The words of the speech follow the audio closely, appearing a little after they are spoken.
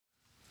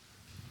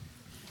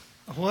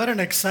What an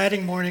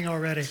exciting morning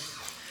already.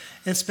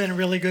 It's been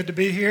really good to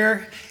be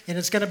here, and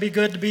it's going to be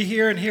good to be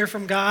here and hear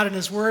from God and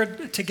His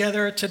Word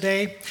together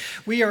today.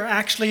 We are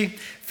actually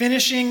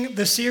finishing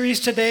the series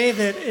today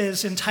that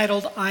is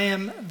entitled, I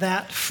Am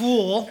That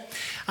Fool.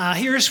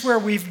 Here's where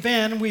we've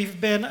been.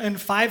 We've been in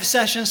 5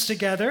 sessions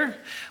together.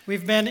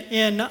 We've been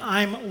in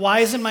I'm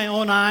Wise in My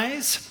Own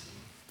Eyes.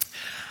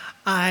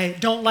 I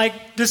don't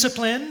like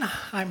discipline.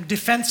 I'm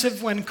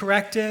defensive when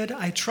corrected.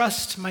 I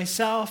trust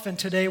myself. And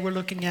today we're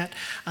looking at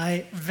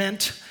I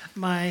vent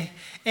my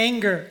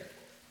anger.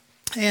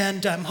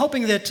 And I'm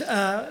hoping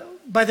that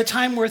by the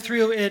time we're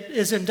through, it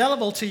is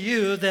indelible to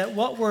you that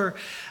what we're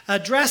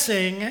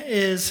addressing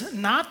is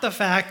not the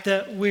fact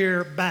that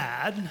we're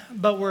bad,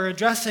 but we're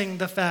addressing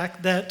the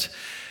fact that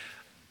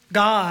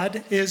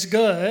God is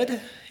good.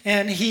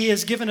 And He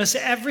has given us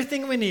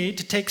everything we need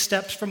to take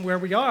steps from where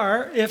we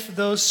are if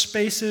those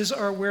spaces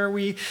are where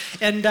we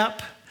end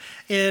up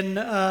in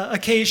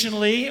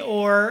occasionally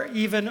or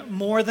even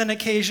more than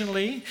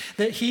occasionally,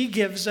 that He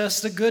gives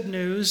us the good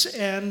news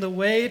and the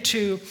way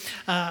to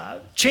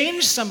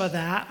change some of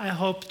that. I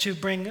hope to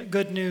bring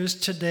good news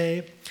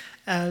today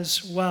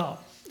as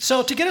well.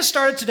 So to get us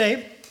started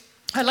today,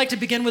 I'd like to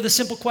begin with a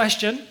simple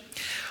question.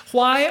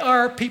 Why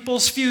are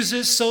people's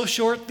fuses so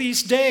short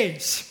these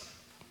days?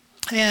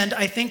 And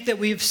I think that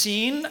we've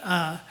seen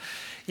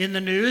in the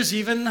news,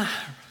 even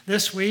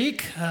this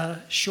week,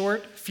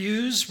 short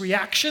fuse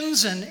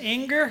reactions and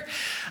anger.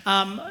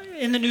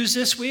 In the news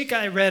this week,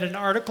 I read an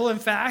article, in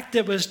fact,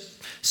 that was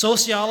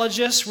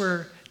sociologists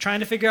were trying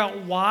to figure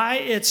out why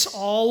it's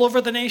all over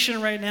the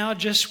nation right now,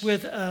 just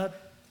with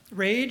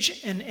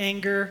rage and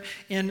anger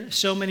in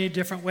so many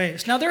different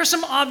ways. Now, there are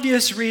some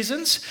obvious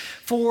reasons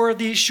for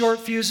these short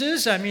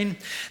fuses. I mean,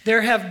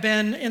 there have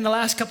been, in the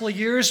last couple of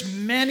years,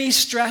 many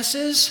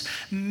stresses,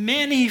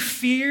 many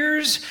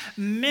fears,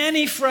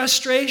 many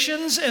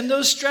frustrations, and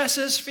those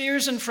stresses,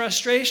 fears, and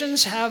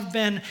frustrations have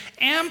been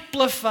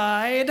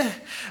amplified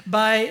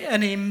by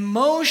an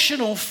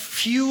emotional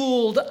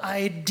fueled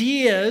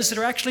ideas that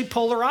are actually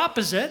polar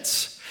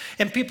opposites.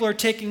 And people are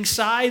taking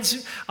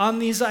sides on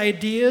these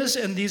ideas,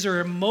 and these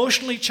are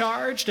emotionally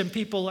charged, and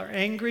people are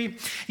angry.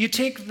 You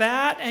take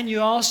that, and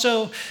you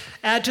also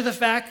add to the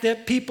fact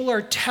that people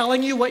are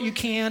telling you what you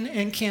can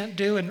and can't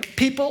do, and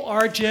people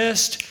are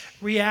just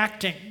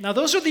reacting. Now,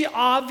 those are the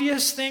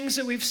obvious things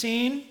that we've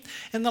seen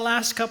in the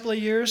last couple of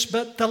years,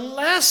 but the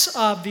less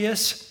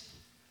obvious,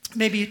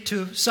 maybe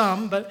to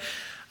some, but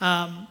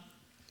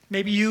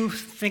maybe you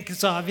think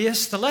it's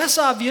obvious, the less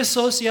obvious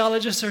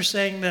sociologists are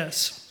saying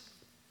this.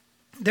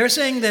 They're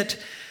saying that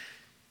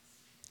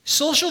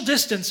social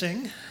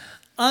distancing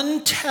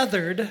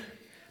untethered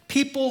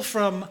people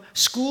from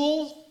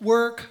school,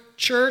 work,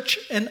 church,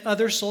 and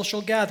other social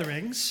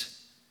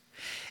gatherings.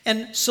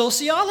 And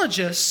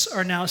sociologists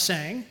are now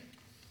saying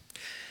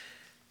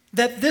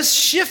that this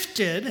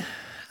shifted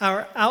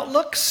our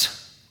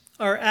outlooks,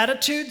 our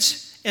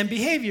attitudes, and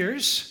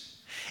behaviors.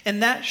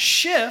 And that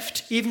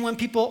shift, even when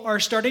people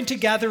are starting to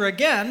gather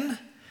again,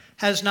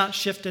 has not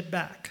shifted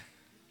back.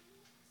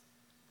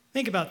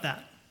 Think about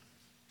that.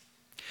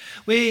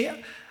 We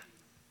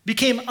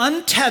became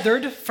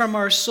untethered from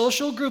our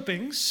social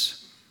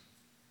groupings,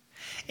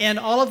 and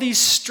all of these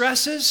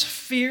stresses,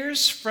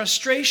 fears,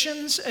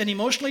 frustrations, and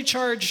emotionally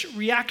charged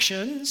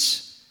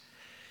reactions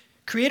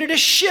created a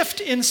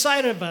shift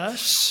inside of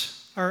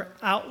us, our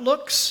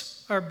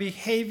outlooks, our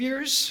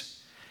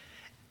behaviors,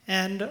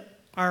 and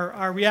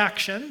our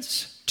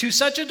reactions, to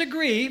such a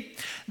degree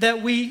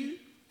that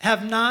we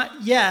have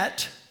not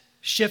yet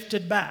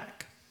shifted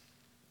back.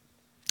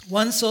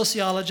 One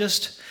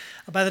sociologist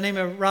by the name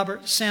of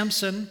Robert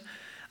Sampson,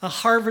 a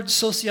Harvard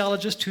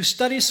sociologist who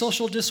studies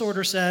social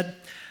disorder, said,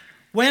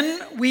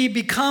 "When we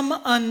become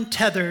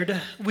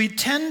untethered, we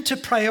tend to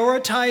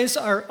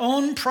prioritize our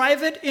own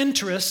private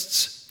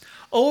interests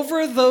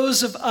over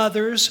those of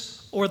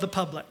others or the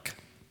public.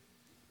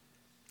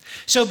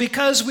 So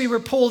because we were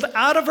pulled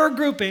out of our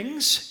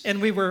groupings,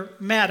 and we were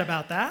mad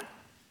about that,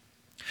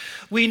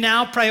 we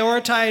now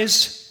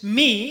prioritize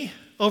me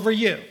over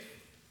you,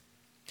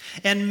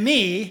 and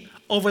me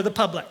over the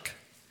public."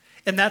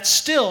 And that's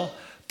still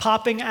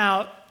popping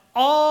out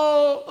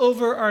all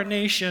over our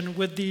nation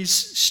with these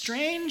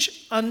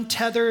strange,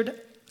 untethered,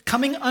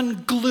 coming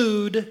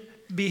unglued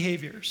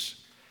behaviors.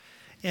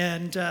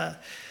 And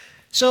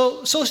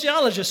so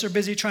sociologists are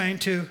busy trying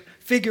to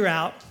figure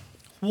out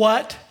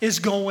what is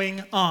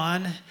going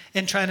on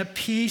and trying to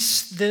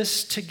piece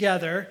this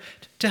together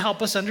to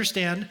help us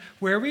understand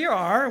where we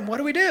are and what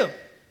do we do.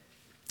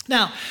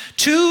 Now,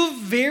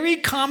 2 very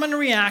common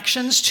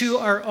reactions to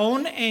our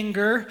own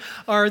anger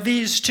are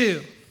these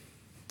 2: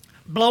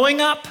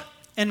 blowing up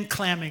and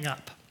clamming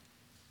up.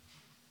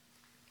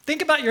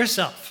 Think about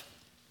yourself.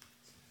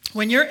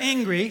 When you're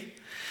angry,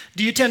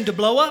 do you tend to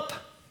blow up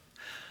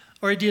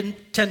or do you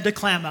tend to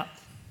clam up?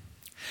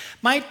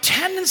 My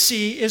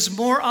tendency is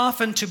more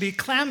often to be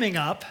clamming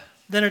up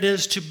than it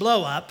is to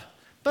blow up,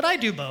 but I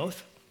do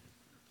both.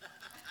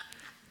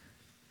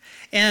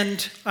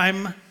 And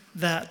I'm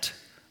that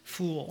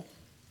fool.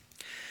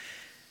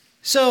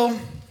 So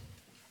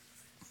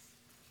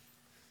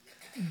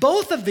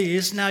Both of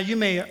these, now you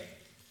may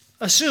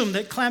assume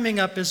that clamming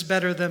up is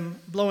better than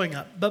blowing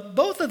up, but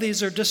both of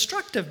these are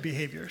destructive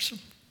behaviors.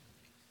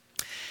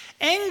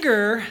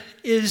 Anger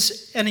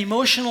is an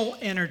emotional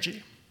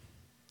energy.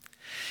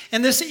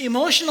 And this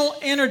emotional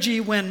energy,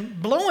 when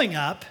blowing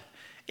up,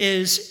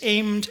 is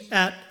aimed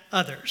at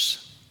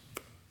others.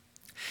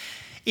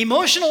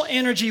 Emotional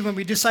energy, when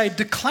we decide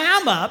to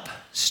clam up,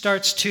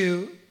 starts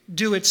to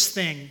do its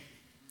thing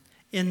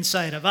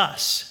inside of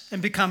us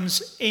and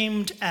becomes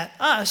aimed at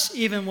us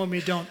even when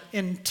we don't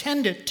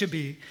intend it to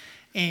be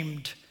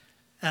aimed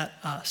at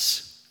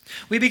us.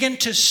 We begin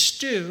to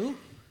stew,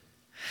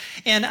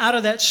 and out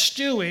of that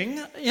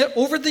stewing,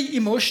 over the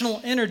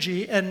emotional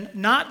energy and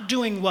not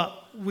doing what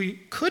we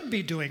could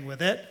be doing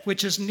with it,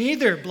 which is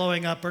neither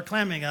blowing up or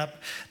clamming up,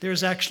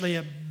 there's actually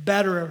a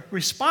better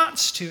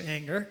response to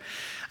anger.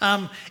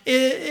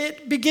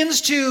 It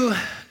begins to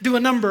do a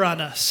number on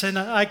us. And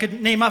I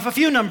could name off a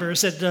few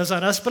numbers that it does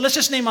on us, but let's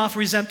just name off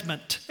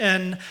resentment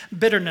and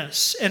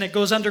bitterness. And it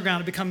goes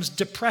underground, it becomes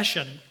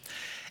depression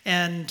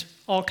and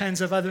all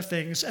kinds of other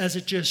things as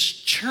it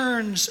just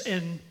churns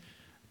and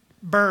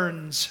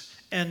burns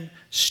and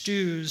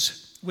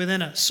stews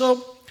within us.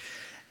 So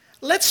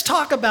let's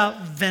talk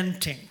about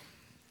venting,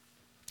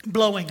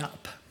 blowing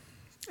up.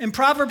 In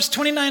Proverbs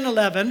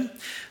 29:11,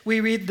 we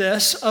read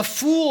this: "A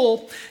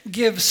fool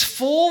gives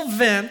full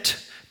vent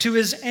to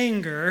his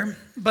anger,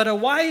 but a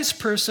wise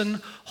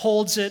person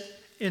holds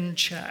it in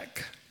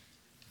check."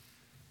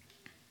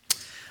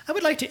 I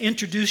would like to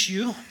introduce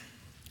you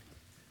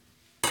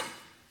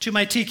to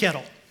my tea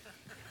kettle.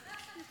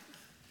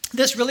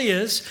 This really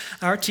is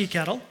our tea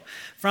kettle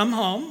from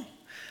home.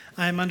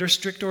 I'm under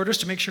strict orders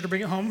to make sure to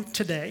bring it home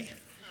today.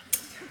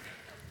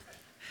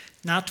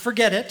 Not to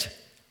forget it,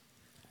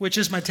 which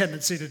is my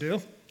tendency to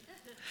do,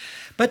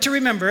 but to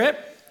remember it.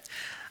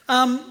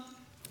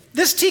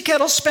 This tea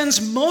kettle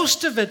spends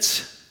most of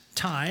its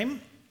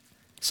time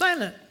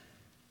silent.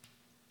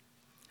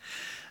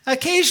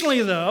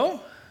 Occasionally,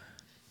 though,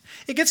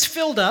 it gets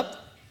filled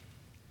up,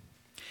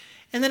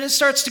 and then it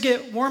starts to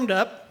get warmed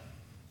up,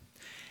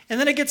 and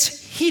then it gets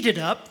heated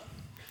up,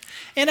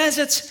 and as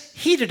it's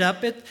heated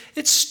up,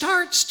 it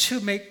starts to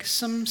make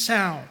some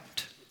sound.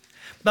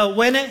 But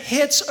when it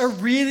hits a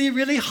really,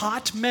 really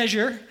hot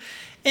measure,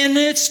 and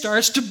it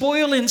starts to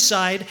boil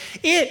inside,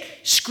 it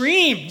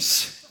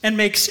screams and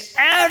makes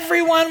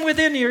everyone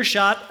within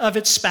earshot of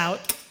its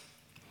spout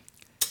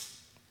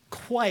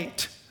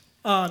quite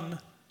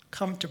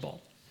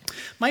uncomfortable.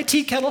 My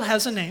tea kettle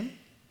has a name.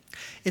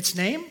 Its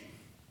name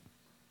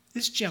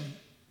is Jim.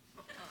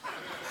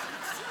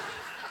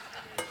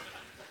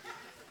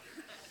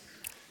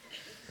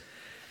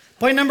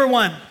 Point number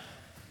one,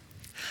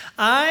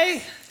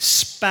 I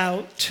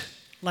spout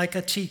like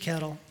a tea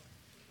kettle.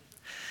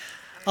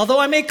 Although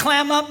I may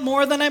clam up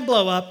more than I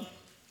blow up,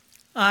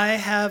 I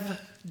have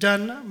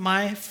done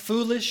my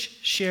foolish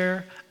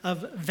share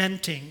of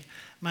venting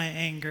my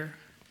anger.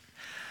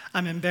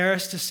 I'm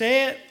embarrassed to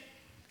say it.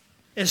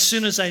 As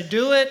soon as I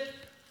do it,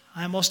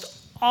 I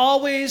almost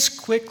always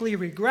quickly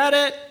regret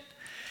it.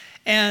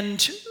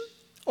 And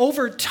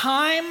over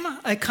time,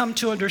 I come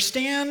to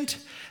understand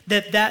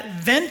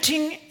that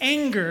venting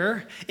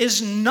anger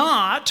is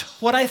not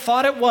what I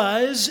thought it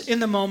was in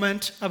the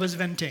moment I was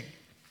venting.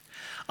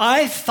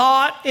 I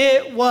thought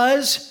it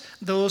was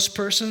those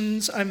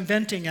persons I'm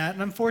venting at,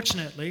 and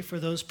unfortunately, for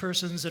those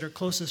persons that are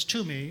closest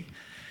to me,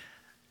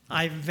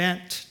 I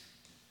vent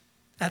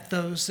at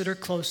those that are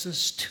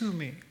closest to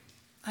me.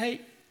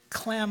 I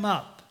clam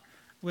up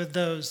with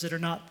those that are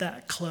not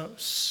that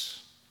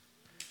close.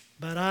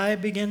 But I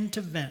begin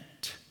to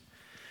vent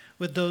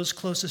with those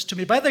closest to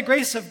me. By the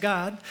grace of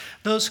God,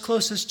 those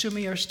closest to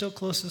me are still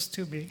closest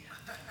to me.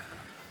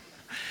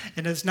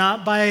 And it's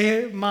not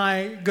by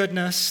my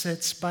goodness,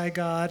 it's by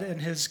God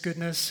and His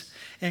goodness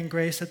and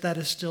grace that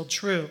is still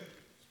true.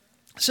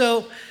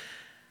 So,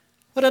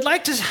 what I'd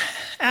like to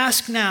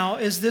ask now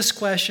is this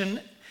question: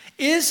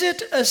 is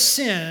it a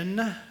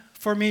sin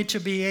for me to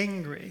be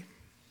angry?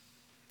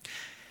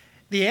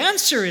 The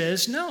answer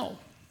is no.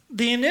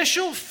 The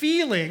initial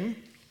feeling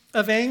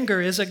of anger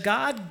is a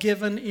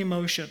God-given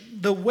emotion.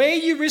 The way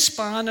you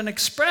respond and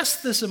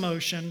express this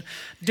emotion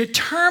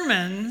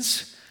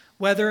determines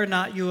whether or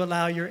not you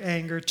allow your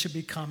anger to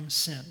become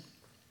sin.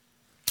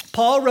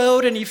 Paul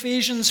wrote in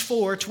Ephesians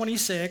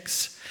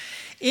 4:26,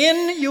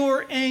 "In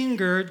your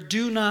anger,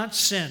 do not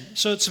sin."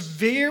 So it's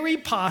very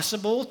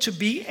possible to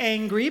be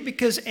angry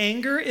because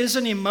anger is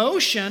an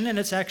emotion, and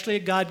it's actually a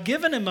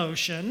God-given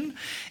emotion,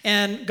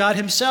 and God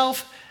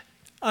Himself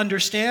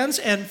understands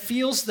and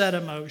feels that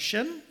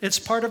emotion. It's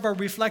part of our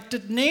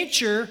reflected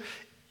nature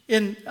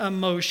in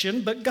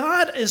emotion, but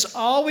God is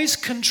always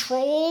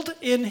controlled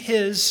in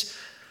His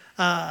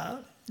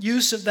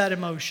use of that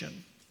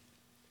emotion.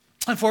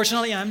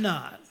 Unfortunately, I'm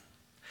not.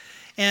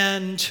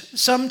 And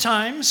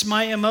sometimes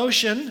my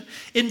emotion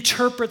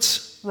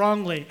interprets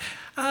wrongly.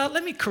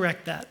 Let me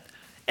correct that.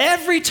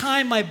 Every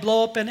time I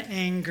blow up in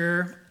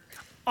anger,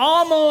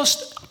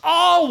 almost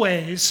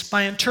always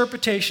my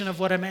interpretation of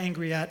what I'm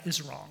angry at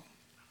is wrong.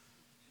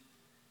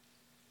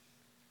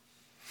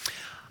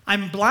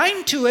 I'm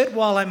blind to it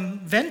while I'm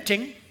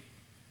venting.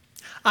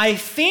 I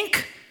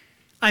think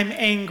I'm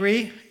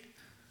angry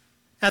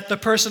at the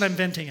person I'm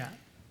venting at.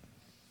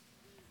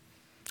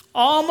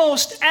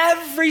 Almost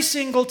every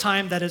single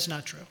time that is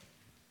not true.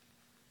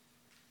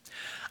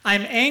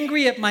 I'm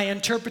angry at my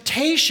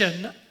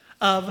interpretation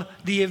of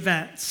the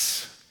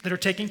events that are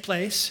taking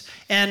place,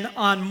 and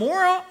on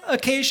more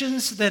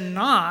occasions than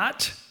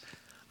not,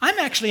 I'm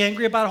actually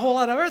angry about a whole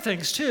lot of other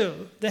things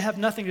too that have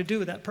nothing to do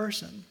with that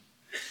person.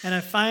 And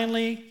I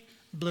finally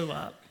blew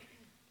up.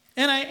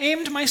 And I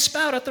aimed my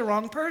spout at the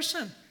wrong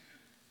person.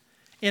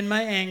 In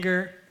my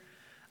anger,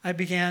 I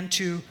began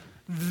to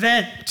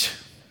vent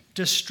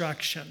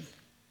destruction.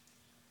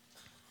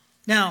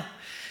 Now,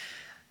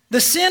 the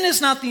sin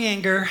is not the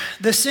anger.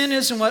 The sin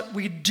is in what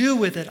we do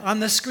with it. On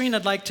the screen,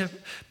 I'd like to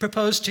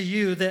propose to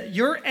you that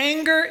your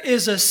anger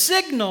is a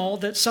signal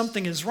that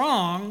something is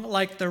wrong,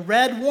 like the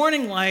red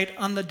warning light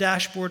on the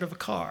dashboard of a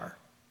car.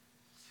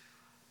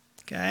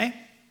 Okay?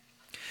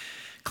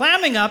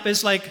 Clamming up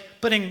is like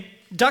putting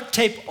duct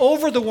tape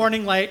over the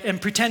warning light and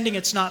pretending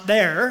it's not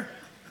there.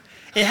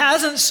 It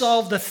hasn't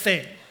solved a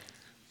thing.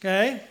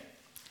 Okay?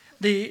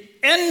 The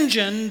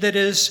engine that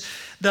is,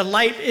 the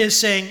light is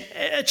saying,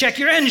 check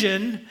your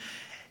engine,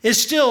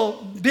 is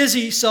still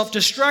busy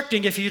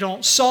self-destructing if you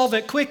don't solve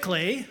it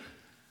quickly.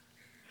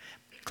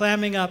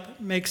 Clamming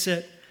up makes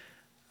it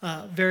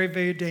very,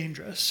 very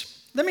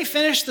dangerous. Let me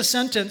finish the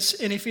sentence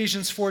in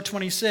Ephesians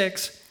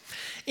 4:26.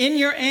 In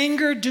your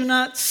anger, do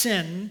not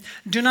sin.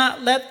 Do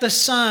not let the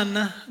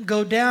sun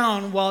go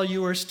down while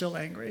you are still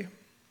angry.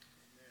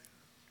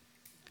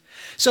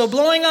 So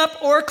blowing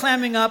up or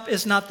clamming up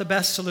is not the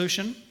best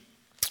solution.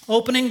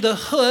 Opening the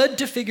hood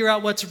to figure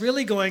out what's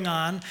really going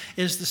on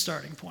is the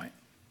starting point.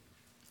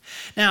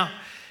 Now,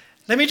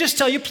 let me just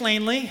tell you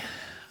plainly,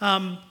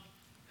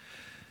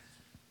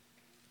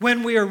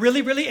 when we are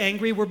really, really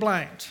angry, we're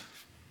blind.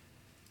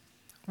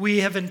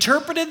 We have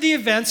interpreted the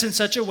events in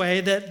such a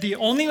way that the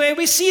only way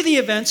we see the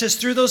events is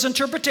through those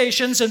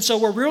interpretations, and so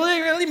we're really,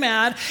 really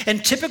mad,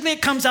 and typically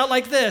it comes out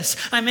like this: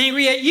 I'm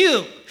angry at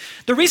you.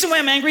 The reason why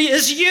I'm angry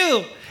is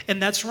you,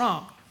 and that's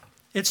wrong.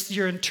 It's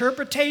your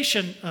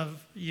interpretation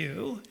of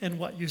you and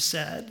what you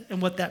said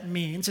and what that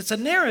means. It's a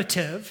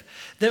narrative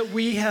that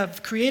we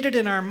have created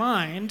in our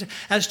mind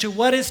as to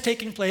what is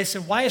taking place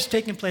and why it's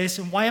taking place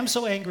and why I'm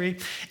so angry.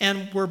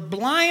 And we're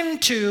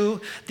blind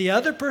to the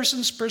other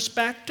person's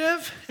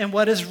perspective and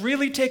what is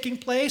really taking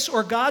place,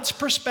 or God's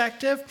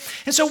perspective.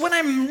 And so when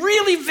I'm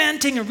really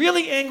venting and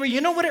really angry,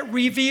 you know what it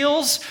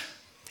reveals?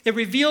 It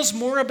reveals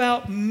more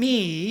about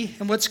me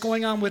and what's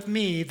going on with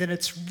me than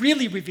it's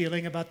really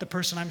revealing about the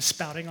person I'm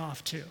spouting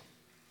off to.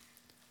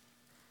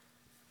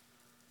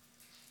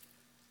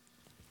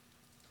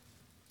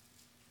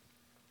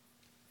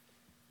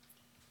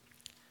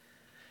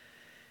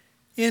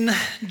 In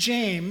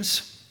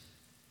James,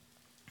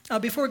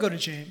 before we go to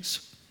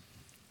James,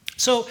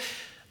 so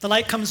the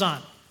light comes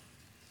on.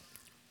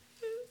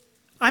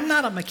 I'm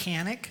not a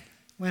mechanic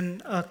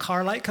when a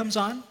car light comes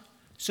on.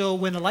 So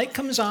when the light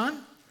comes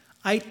on,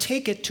 I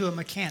take it to a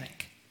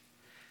mechanic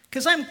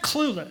because I'm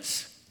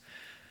clueless.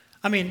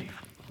 I mean,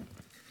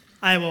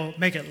 I will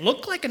make it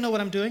look like I know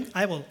what I'm doing.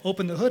 I will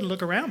open the hood and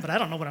look around, but I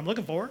don't know what I'm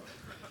looking for,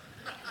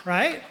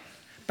 right?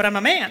 But I'm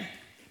a man,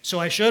 so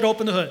I should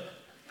open the hood,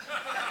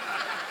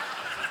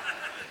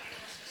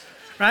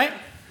 right?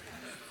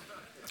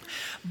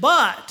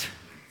 But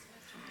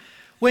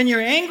when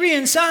you're angry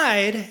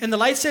inside and the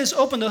light says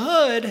open the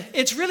hood,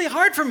 it's really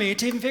hard for me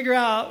to even figure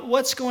out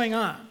what's going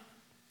on.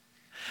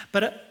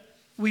 But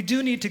we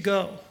do need to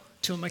go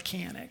to a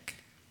mechanic.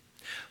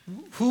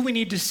 Who we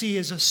need to see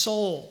is a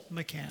soul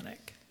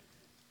mechanic.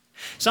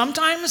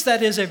 Sometimes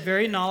that is a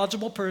very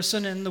knowledgeable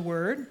person in the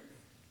Word.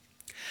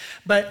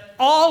 But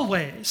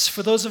always,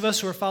 for those of us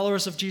who are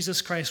followers of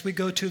Jesus Christ, we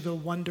go to the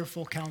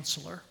wonderful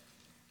counselor.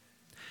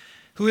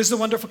 Who is the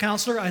wonderful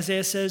counselor?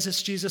 Isaiah says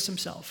it's Jesus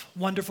himself.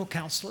 Wonderful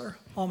counselor,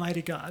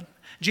 Almighty God.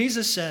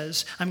 Jesus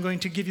says, I'm going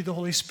to give you the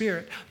Holy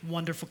Spirit.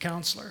 Wonderful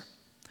counselor.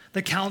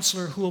 The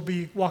counselor who will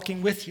be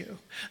walking with you.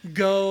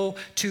 Go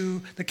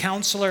to the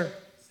counselor.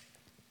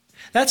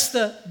 That's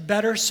the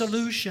better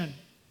solution.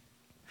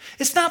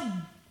 It's not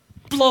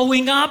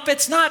blowing up.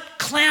 It's not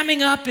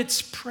clamming up.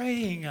 It's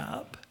praying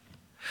up.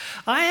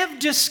 I have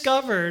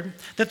discovered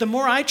that the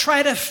more I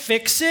try to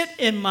fix it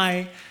in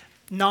my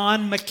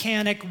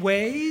non-mechanic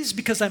ways,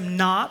 because I'm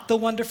not the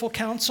wonderful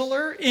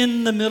counselor,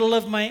 in the middle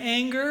of my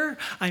anger,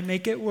 I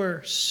make it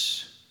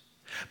worse.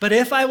 But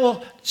if I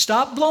will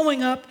stop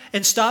blowing up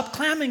and stop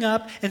clamming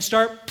up and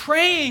start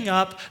praying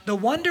up, the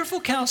wonderful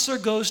counselor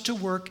goes to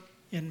work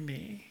in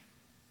me.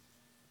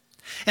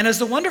 And as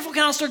the wonderful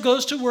counselor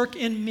goes to work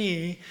in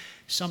me,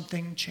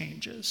 something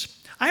changes.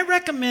 I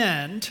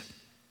recommend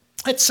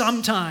at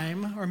some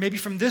time, or maybe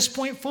from this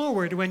point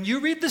forward, when you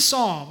read the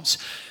Psalms,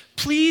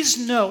 please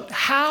note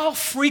how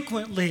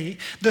frequently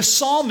the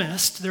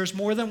psalmist, there's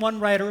more than one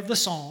writer of the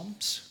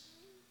Psalms,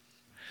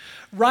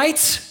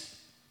 writes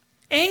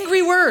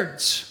angry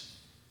words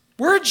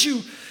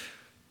you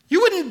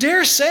wouldn't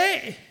dare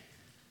say,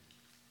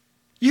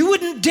 you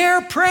wouldn't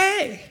dare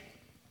pray.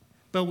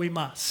 but we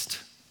must.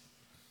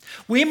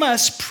 We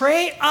must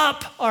pray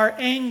up our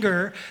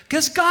anger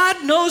because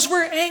God knows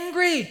we're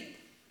angry.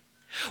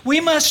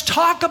 We must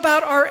talk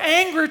about our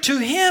anger to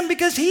Him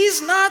because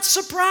He's not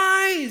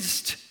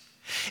surprised.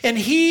 And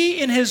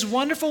He, in His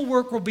wonderful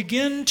work, will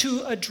begin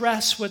to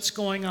address what's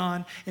going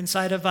on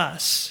inside of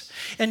us.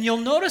 And you'll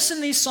notice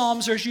in these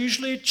Psalms there's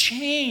usually a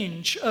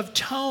change of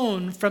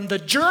tone from the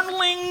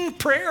journaling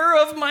prayer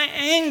of my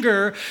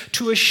anger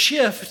to a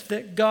shift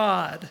that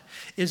God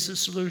is the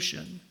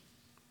solution.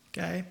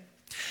 Okay?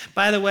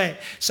 By the way,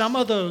 some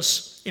of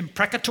those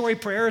imprecatory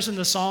prayers in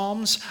the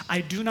Psalms,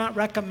 I do not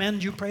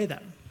recommend you pray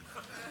them.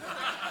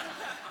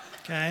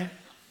 Okay?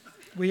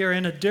 We are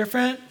in a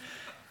different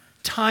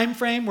time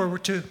frame where we're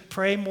to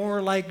pray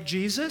more like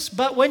Jesus.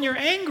 But when you're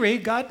angry,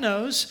 God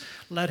knows,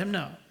 let Him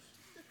know.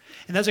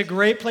 And that's a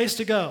great place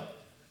to go.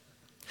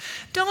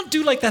 Don't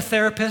do like the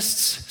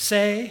therapists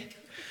say.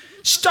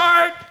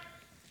 Start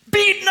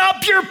beating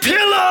up your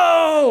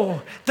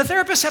pillow. The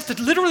therapists have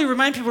to literally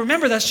remind people,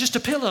 remember, that's just a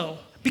pillow.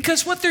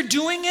 Because what they're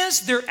doing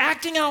is they're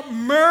acting out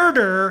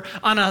murder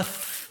on an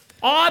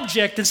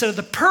object instead of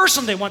the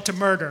person they want to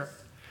murder.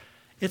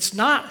 It's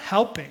not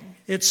helping.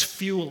 It's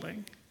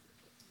fueling.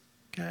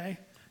 Okay?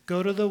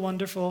 Go to the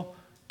wonderful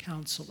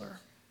counselor.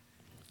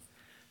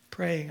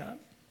 Praying up.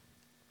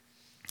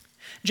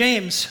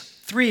 James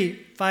 3,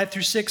 5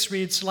 through 6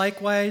 reads,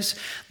 likewise,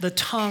 the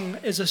tongue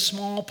is a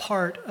small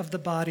part of the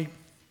body,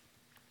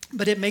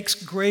 but it makes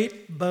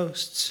great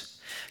boasts.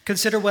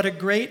 Consider what a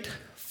great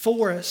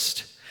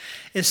forest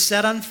is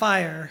set on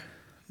fire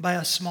by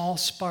a small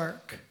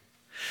spark.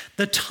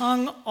 The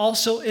tongue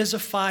also is a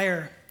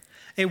fire,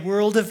 a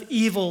world of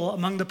evil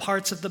among the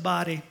parts of the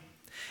body.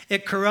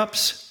 It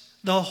corrupts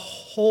the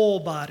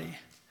whole body,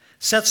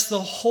 sets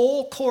the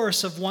whole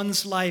course of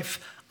one's life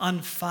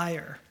on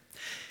fire,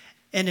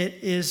 and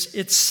it is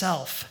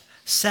itself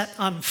set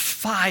on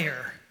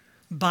fire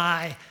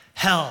by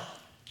hell.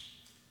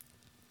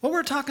 What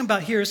we're talking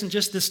about here isn't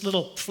just this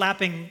little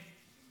flapping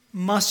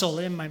muscle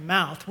in my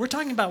mouth. We're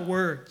talking about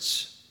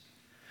words.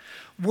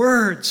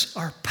 Words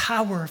are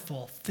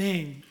powerful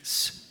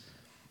things.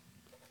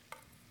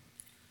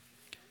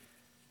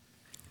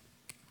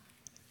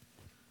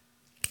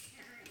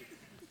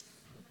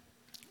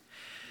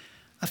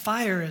 A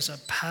fire is a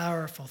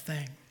powerful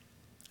thing.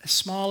 As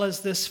small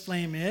as this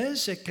flame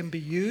is, it can be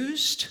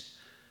used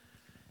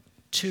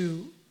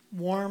to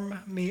warm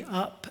me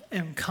up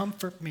and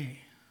comfort me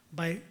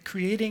by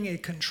creating a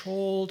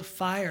controlled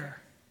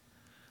fire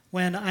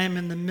when I am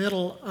in the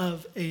middle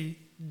of a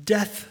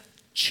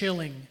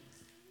death-chilling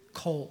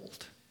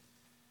cold.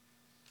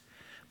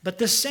 But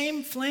the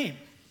same flame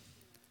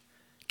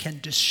can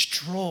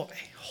destroy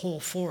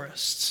whole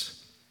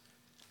forests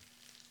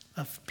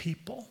of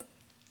people.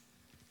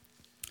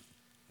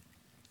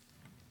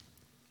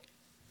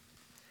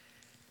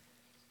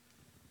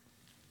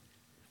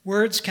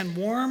 Words can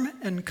warm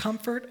and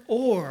comfort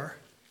or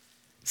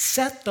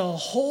set the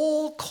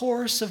whole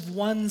course of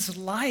one's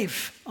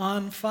life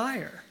on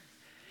fire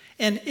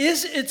and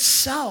is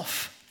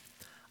itself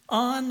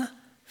on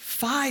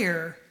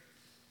fire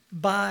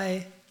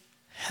by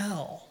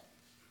hell.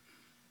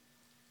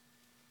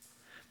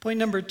 Point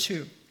number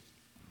 2.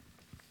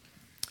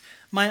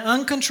 My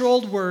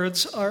uncontrolled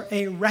words are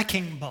a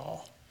wrecking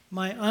ball.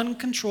 My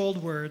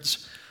uncontrolled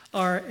words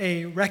are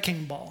a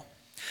wrecking ball.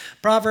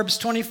 Proverbs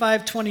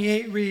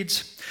 25:28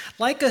 reads,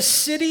 like a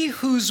city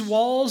whose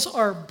walls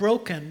are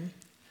broken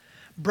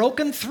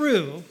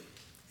through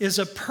is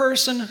a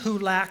person who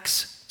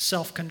lacks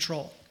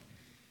self-control.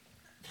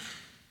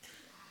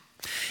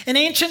 In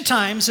ancient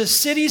times, a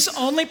city's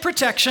only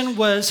protection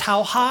was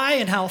how high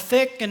and how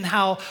thick and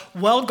how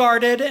well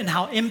guarded and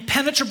how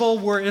impenetrable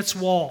were its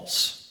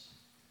walls.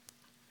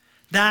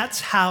 That's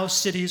how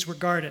cities were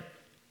guarded.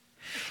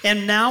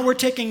 And now we're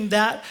taking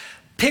that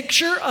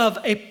picture of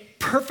a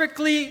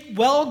perfectly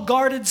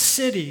well-guarded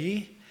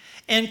city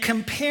and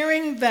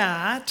comparing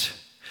that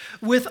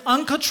with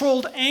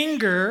uncontrolled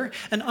anger.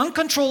 And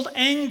uncontrolled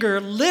anger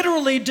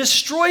literally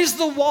destroys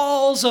the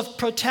walls of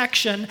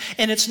protection.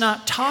 And it's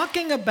not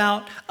talking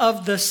about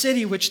of the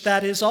city, which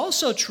that is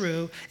also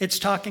true. It's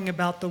talking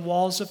about the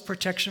walls of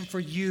protection for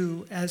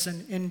you as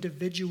an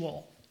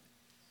individual.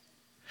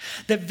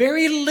 That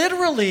very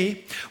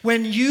literally,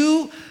 when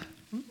you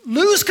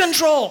lose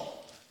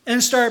control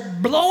and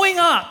start blowing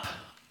up,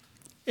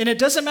 and it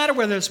doesn't matter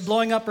whether it's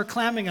blowing up or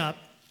clamming up,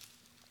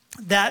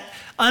 that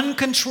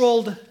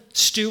uncontrolled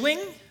stewing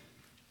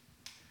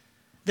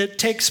that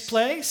takes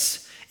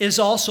place is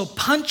also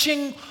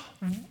punching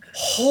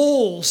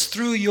holes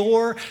through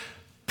your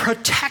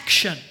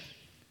protection.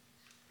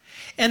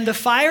 And the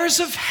fires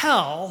of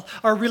hell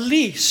are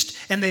released,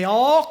 and they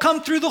all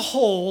come through the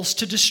holes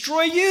to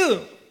destroy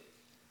you.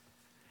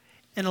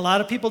 And a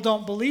lot of people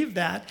don't believe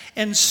that.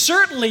 And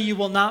certainly you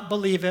will not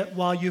believe it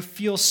while you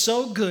feel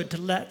so good to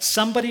let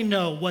somebody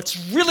know what's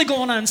really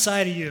going on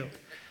inside of you.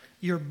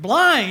 You're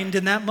blind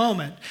in that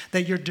moment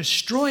that you're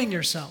destroying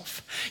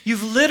yourself.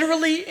 You've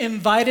literally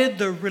invited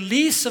the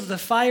release of the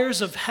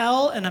fires of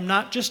hell. And I'm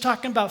not just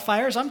talking about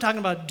fires. I'm talking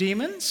about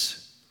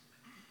demons.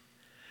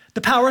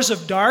 the powers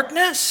of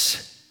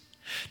darkness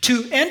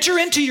to enter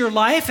into your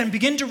life and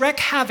begin to wreak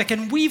havoc,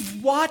 and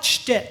we've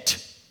watched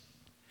it.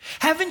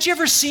 Haven't you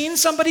ever seen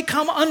somebody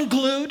come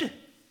unglued?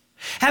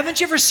 Haven't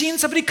you ever seen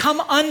somebody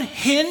come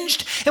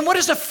unhinged? And what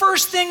is the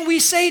first thing we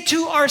say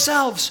to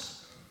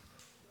ourselves?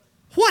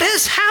 What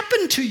has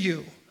happened to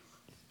you?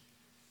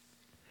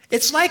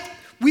 It's like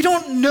we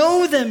don't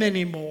know them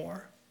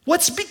anymore.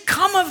 What's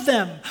become of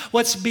them?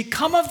 What's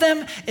become of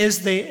them is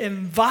they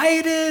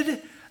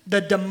invited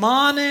the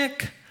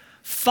demonic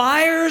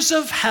fires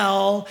of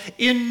hell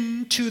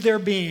into their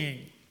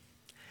being.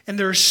 And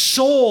their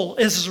soul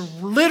is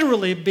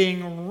literally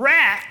being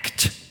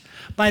wrecked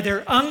by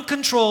their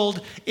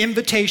uncontrolled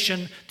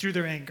invitation through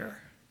their anger.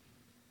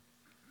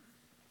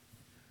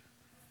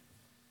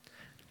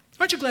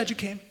 Aren't you glad you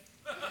came?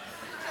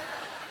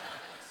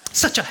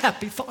 Such a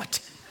happy thought.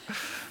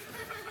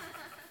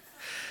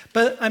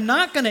 But I'm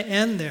not going to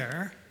end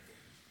there.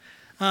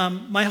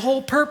 My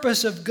whole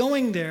purpose of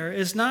going there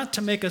is not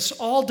to make us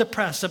all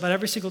depressed about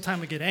every single time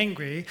we get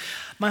angry.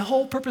 My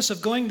whole purpose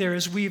of going there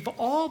is we've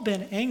all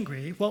been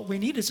angry. What we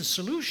need is a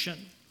solution.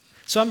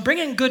 So I'm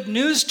bringing good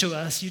news to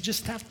us. You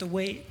just have to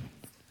wait.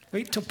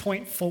 Wait till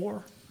point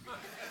 4.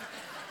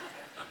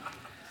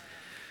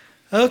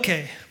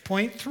 Okay,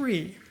 point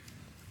 3.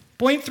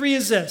 Point 3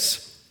 is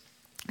this.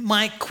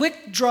 My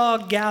quick draw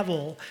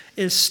gavel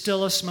is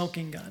still a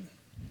smoking gun.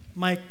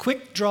 My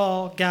quick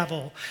draw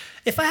gavel.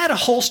 If I had a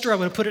holster, I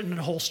would have put it in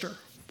a holster.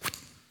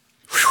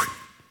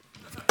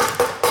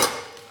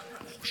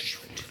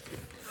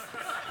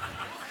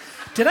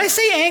 Did I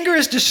say anger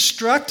is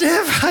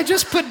destructive? I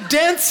just put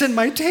dents in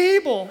my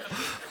table.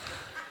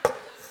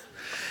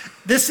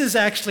 This is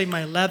actually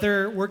my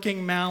leather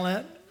working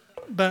mallet,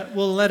 but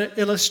we'll let it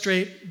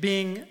illustrate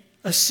being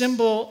a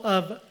symbol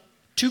of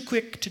too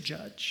quick to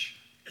judge.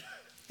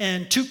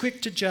 And too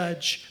quick to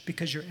judge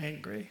because you're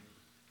angry.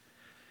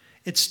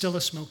 It's still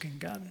a smoking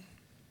gun.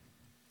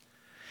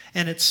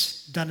 And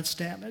it's done its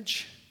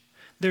damage.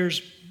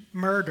 There's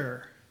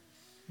murder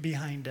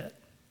behind it.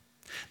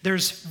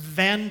 There's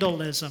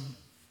vandalism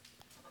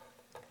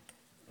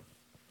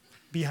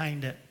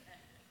behind it.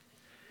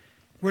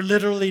 We're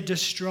literally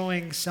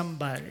destroying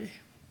somebody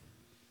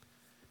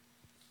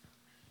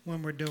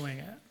when we're doing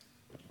it.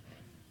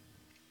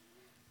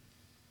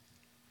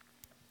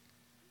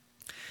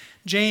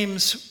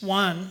 James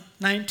 1,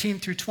 19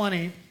 through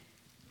 20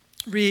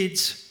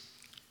 reads,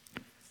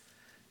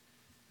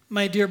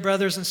 "My dear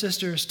brothers and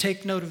sisters,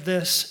 take note of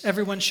this.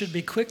 Everyone should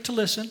be quick to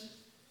listen,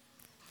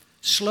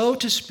 slow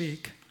to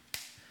speak,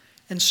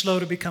 and slow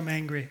to become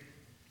angry.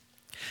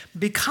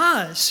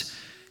 Because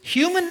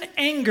human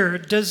anger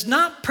does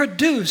not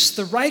produce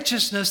the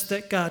righteousness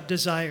that God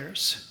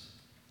desires."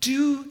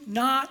 Do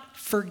not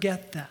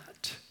forget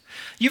that.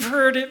 You've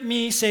heard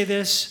me say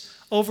this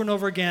over and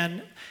over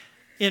again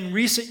in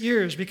recent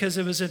years, because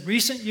it was in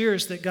recent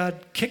years that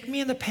God kicked me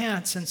in the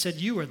pants and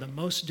said, "You are the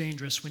most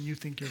dangerous when you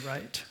think you're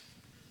right."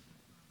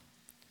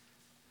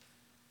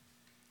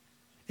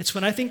 It's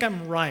when I think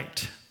I'm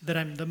right that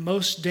I'm the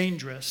most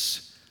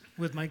dangerous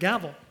with my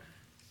gavel.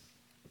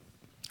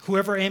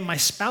 Whoever I aim my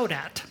spout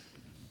at.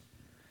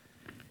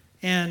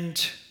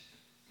 And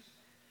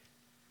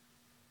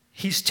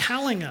he's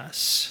telling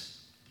us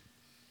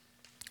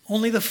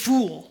only the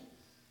fool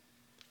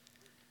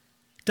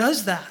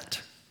does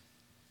that.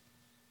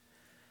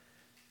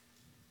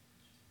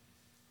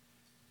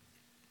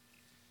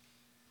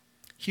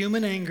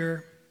 Human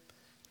anger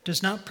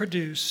does not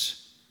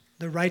produce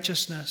the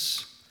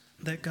righteousness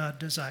that God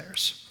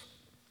desires.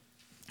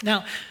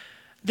 Now,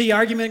 the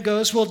argument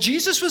goes, well,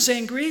 Jesus was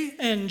angry,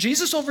 and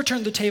Jesus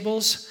overturned the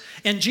tables,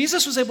 and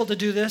Jesus was able to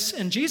do this,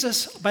 and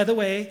Jesus, by the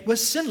way,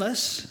 was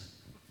sinless,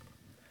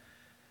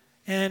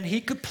 and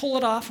he could pull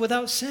it off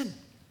without sin.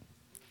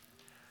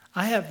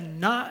 I have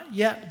not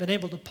yet been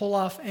able to pull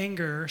off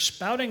anger,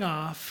 spouting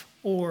off,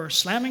 or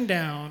slamming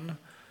down,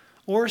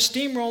 or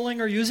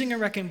steamrolling, or using a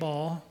wrecking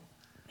ball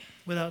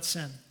without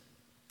sin.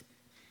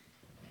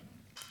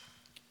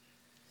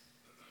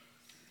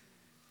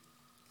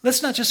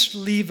 Let's not just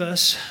leave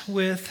us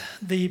with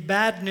the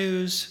bad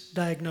news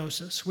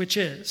diagnosis, which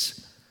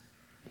is,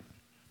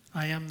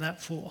 I am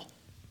that fool.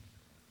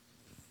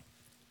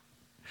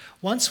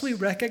 Once we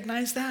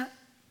recognize that,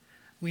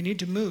 we need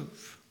to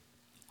move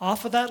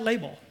off of that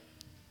label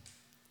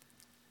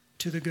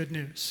to the good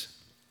news.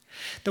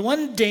 The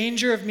one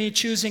danger of me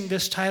choosing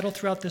this title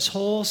throughout this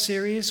whole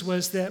series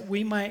was that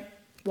we might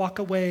walk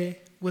away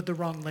with the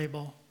wrong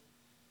label.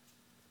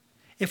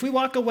 If we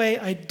walk away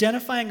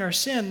identifying our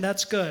sin,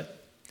 that's good.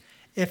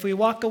 If we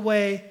walk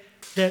away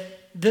that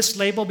this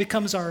label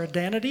becomes our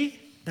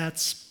identity,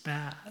 that's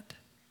bad.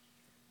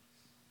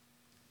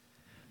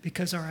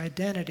 Because our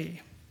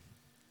identity,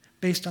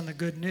 based on the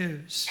good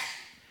news,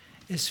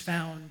 is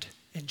found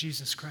in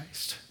Jesus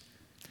Christ.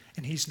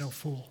 And he's no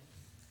fool.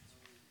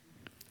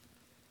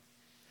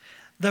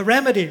 The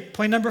remedy,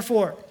 point number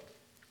 4,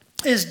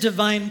 is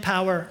divine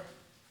power.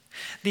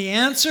 The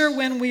answer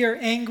when we are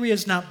angry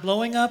is not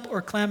blowing up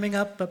or clamming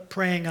up, but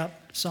praying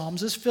up.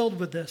 Psalms is filled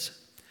with this.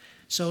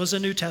 So is the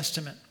New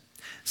Testament.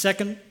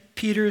 2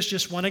 Peter is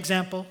just one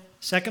example.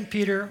 2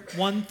 Peter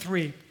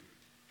 1:3.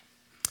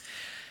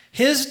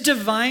 His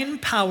divine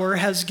power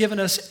has given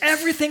us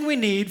everything we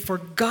need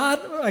for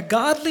a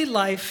godly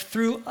life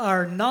through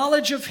our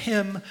knowledge of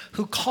him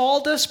who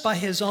called us by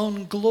his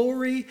own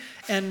glory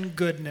and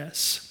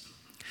goodness.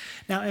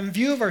 Now, in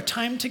view of our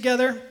time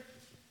together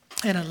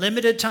and a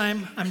limited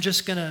time, I'm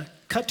just going to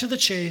cut to the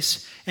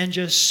chase and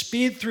just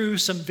speed through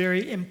some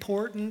very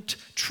important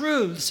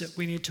truths that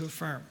we need to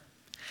affirm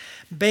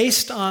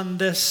based on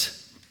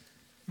this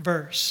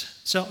verse.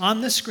 So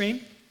on the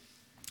screen,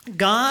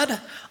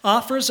 God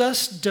offers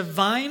us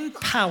divine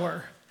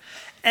power,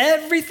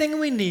 everything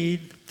we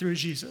need through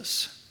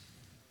Jesus.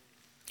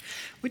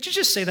 Would you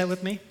just say that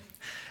with me?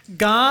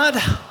 God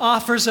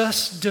offers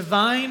us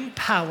divine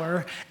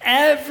power,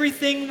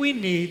 everything we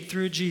need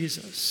through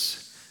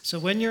Jesus. So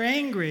when you're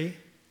angry,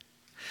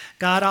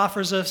 God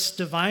offers us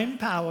divine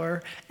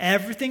power,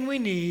 everything we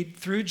need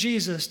through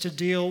Jesus to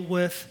deal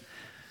with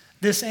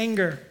this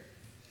anger.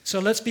 So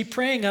let's be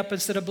praying up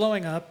instead of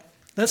blowing up.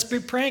 Let's be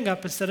praying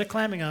up instead of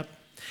clamming up.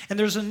 And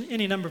there's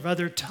any number of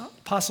other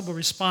possible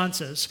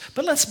responses.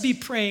 But let's be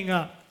praying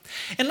up.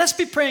 And let's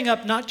be praying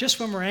up not just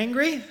when we're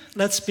angry.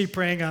 Let's be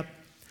praying up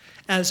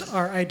as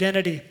our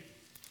identity.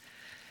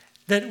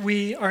 That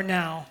we are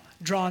now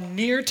drawn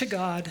near to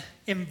God,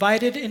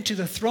 invited into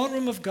the throne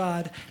room of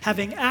God,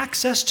 having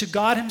access to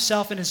God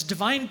himself and his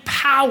divine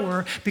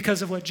power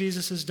because of what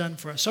Jesus has done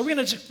for us. So we're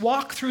going to just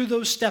walk through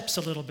those steps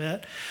a little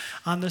bit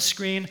on the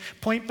screen,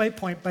 point by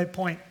point by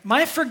point.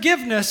 My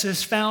forgiveness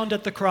is found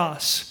at the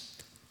cross.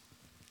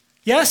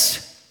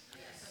 Yes?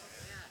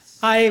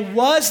 I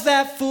was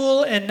that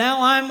fool, and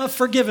now I'm a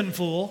forgiven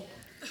fool.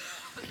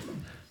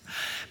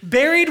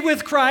 Buried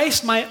with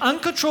Christ, my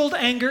uncontrolled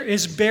anger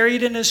is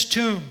buried in his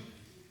tomb.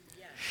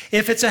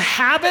 If it's a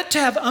habit to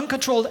have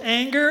uncontrolled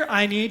anger,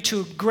 I need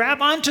to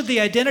grab onto the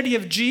identity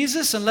of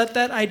Jesus and let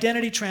that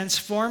identity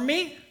transform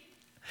me.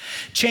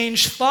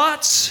 Change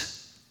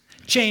thoughts,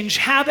 change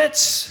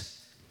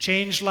habits,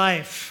 change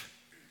life.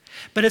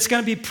 But it's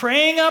going to be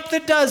praying up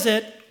that does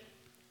it,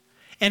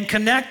 and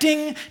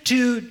connecting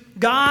to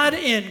God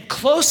in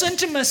close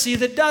intimacy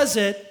that does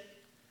it.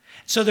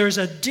 So there's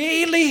a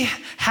daily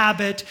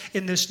habit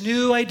in this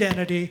new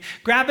identity,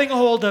 grabbing a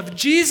hold of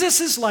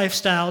Jesus'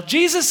 lifestyle,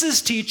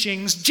 Jesus'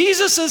 teachings,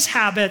 Jesus'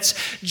 habits,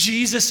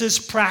 Jesus'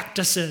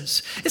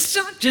 practices. It's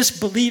not just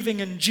believing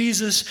in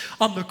Jesus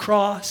on the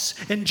cross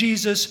and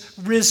Jesus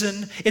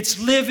risen. It's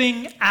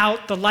living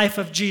out the life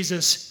of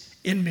Jesus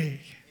in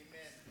me.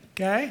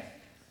 Okay?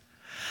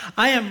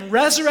 I am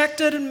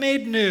resurrected and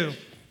made new.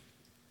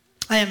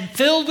 I am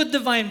filled with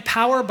divine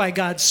power by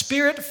God's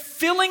Spirit,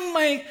 filling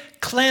my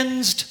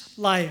cleansed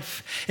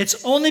life.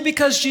 It's only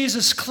because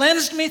Jesus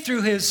cleansed me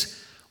through his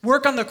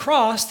work on the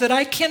cross that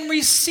I can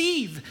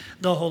receive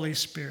the Holy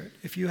Spirit.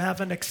 If you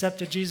haven't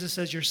accepted Jesus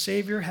as your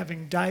Savior,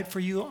 having died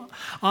for you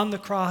on the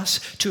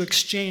cross to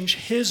exchange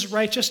his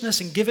righteousness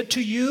and give it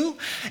to you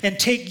and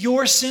take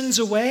your sins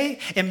away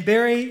and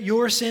bury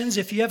your sins,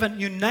 if you haven't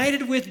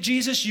united with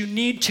Jesus, you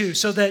need to,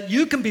 so that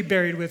you can be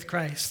buried with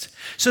Christ,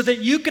 so that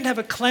you can have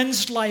a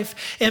cleansed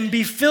life and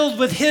be filled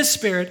with his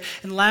Spirit.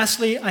 And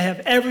lastly, I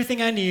have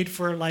everything I need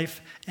for life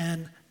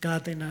and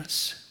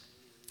godliness.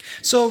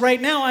 So right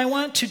now, I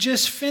want to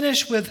just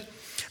finish with,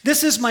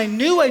 this is my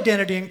new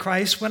identity in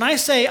Christ. When I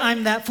say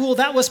I'm that fool,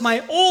 that was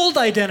my old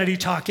identity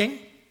talking.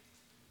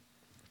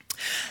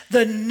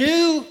 The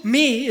new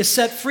me is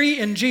set free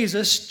in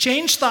Jesus,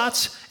 changed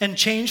thoughts and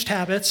changed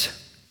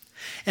habits.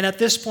 And at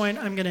this point,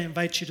 I'm going to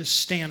invite you to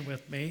stand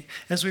with me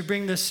as we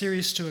bring this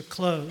series to a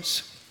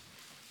close.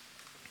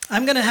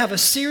 I'm going to have a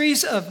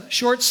series of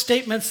short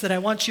statements that I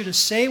want you to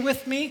say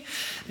with me.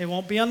 They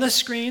won't be on the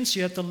screen, so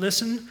you have to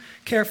listen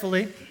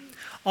carefully.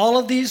 All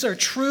of these are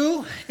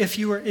true if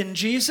you are in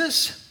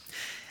Jesus.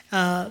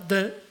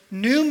 The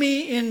new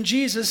me in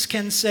Jesus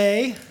can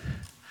say,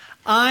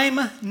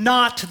 I'm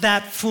not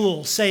that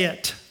fool. Say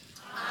it.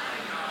 I'm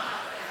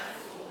not that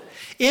fool.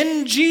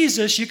 In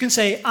Jesus, you can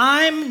say,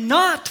 I'm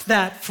not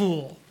that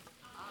fool.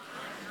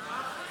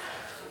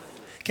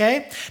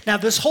 Okay? Now,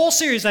 this whole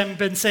series I've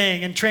been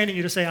saying and training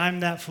you to say,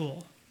 I'm that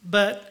fool.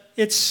 But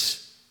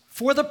it's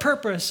for the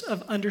purpose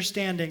of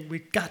understanding.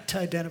 We've got to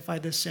identify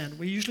this sin.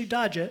 We usually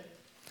dodge it.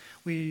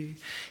 We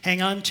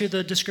hang on to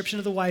the description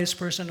of the wise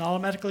person and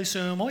automatically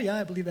assume, oh yeah,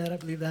 I believe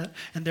that,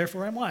 and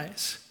therefore I'm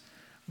wise.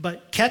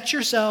 But catch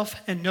yourself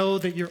and know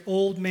that your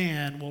old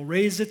man will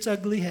raise its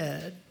ugly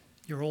head.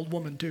 Your old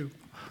woman too.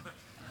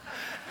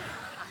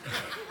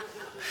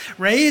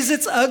 Raise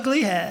its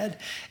ugly head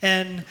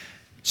and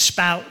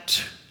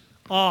spout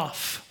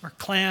off or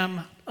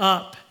clam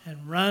up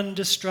and run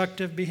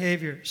destructive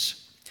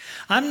behaviors.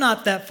 I'm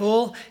not that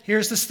fool.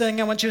 Here's this thing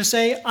I want you to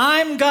say.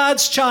 I'm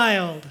God's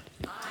child.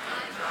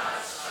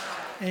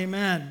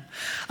 Amen.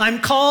 I'm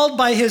called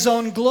by his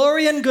own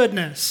glory and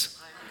goodness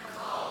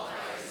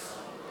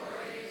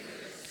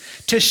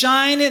to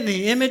shine in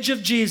the image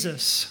of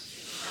Jesus.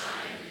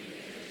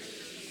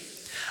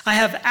 I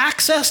have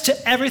access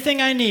to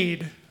everything I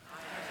need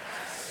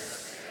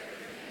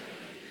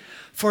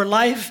for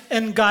life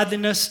and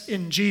godliness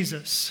in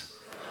Jesus.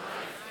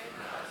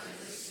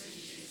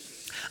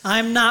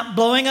 I'm not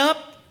blowing up.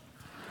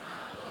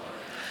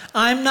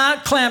 I'm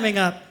not clamming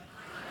up.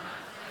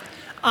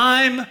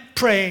 I'm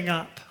praying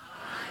up.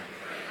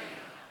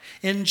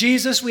 In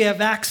Jesus, we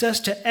have access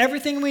to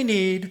everything we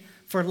need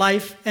for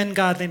life and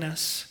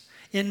godliness.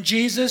 In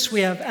Jesus,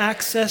 we have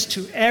access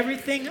to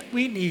everything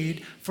we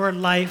need for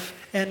life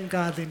and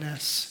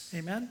godliness.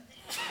 Amen?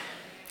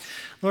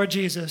 Lord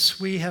Jesus,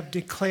 we have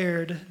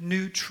declared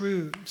new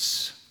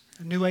truths,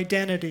 a new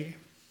identity,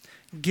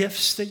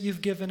 gifts that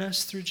you've given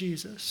us through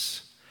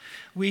Jesus.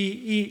 We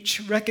each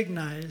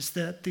recognize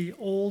that the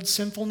old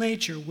sinful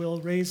nature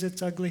will raise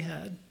its ugly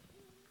head.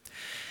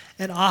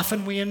 And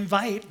often we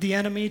invite the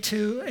enemy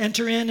to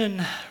enter in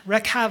and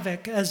wreak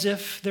havoc as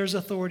if there's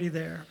authority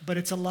there, but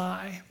it's a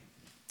lie.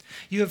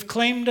 You have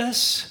claimed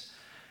us.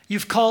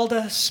 You've called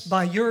us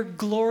by your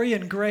glory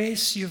and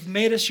grace. You've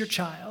made us your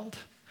child.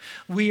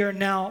 We are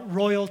now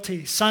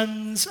royalty,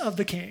 sons of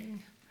the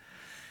King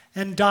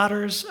and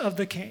daughters of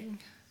the King,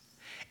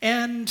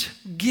 and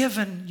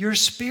given your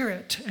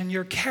spirit and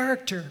your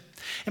character.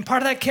 And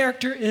part of that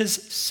character is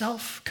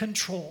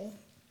self-control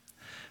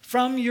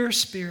from your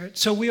spirit.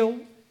 So we'll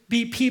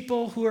be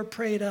people who are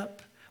prayed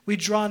up. We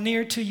draw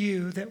near to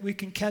you that we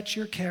can catch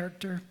your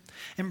character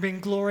and bring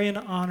glory and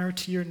honor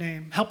to your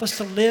name. Help us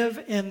to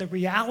live in the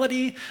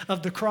reality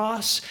of the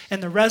cross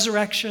and the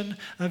resurrection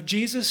of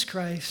Jesus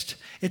Christ.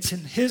 It's in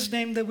his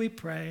name that we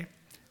pray.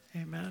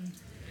 Amen.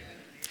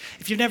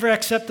 If you've never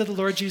accepted the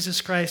Lord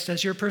Jesus Christ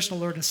as your personal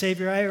Lord and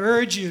Savior, I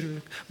urge you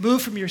to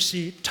move from your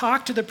seat,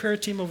 talk to the prayer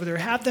team over there,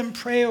 have them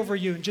pray over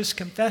you, and just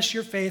confess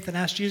your faith and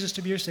ask Jesus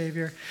to be your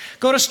Savior.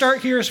 Go to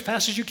Start Here as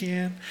fast as you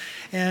can,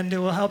 and it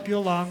will help you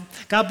along.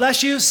 God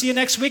bless you. See you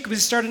next week. We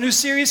start a new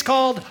series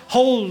called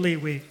Holy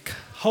Week.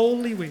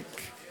 Holy Week.